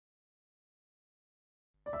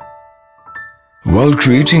While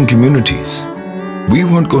creating communities, we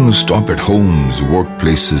weren't going to stop at homes,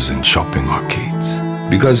 workplaces, and shopping arcades.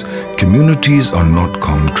 Because communities are not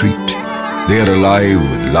concrete. They are alive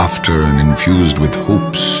with laughter and infused with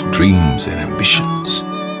hopes, dreams, and ambitions.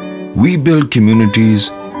 We build communities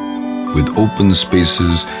with open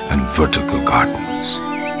spaces and vertical gardens,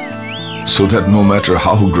 so that no matter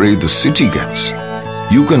how grey the city gets,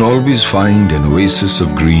 you can always find an oasis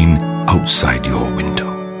of green outside your window.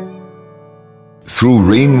 Through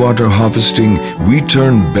rainwater harvesting, we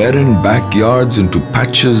turn barren backyards into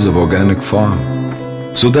patches of organic farm,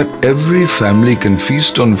 so that every family can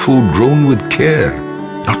feast on food grown with care,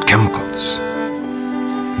 not chemicals.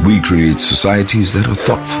 We create societies that are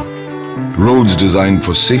thoughtful, roads designed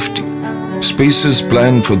for safety, spaces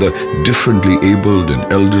planned for the differently abled and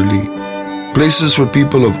elderly, places for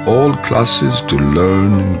people of all classes to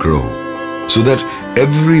learn and grow, so that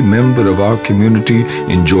every member of our community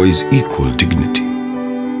enjoys equal dignity.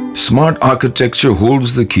 Smart architecture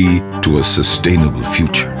holds the key to a sustainable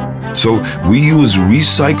future. So we use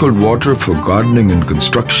recycled water for gardening and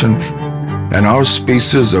construction, and our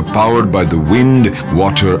spaces are powered by the wind,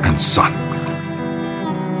 water, and sun.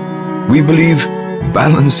 We believe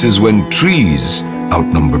balance is when trees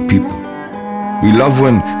outnumber people. We love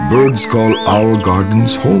when birds call our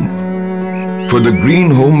gardens home. For the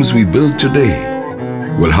green homes we build today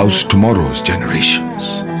will house tomorrow's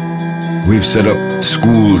generations. We've set up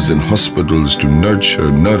schools and hospitals to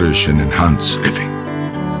nurture, nourish, and enhance living.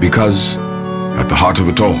 Because at the heart of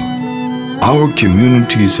it all, our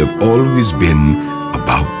communities have always been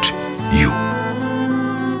about you.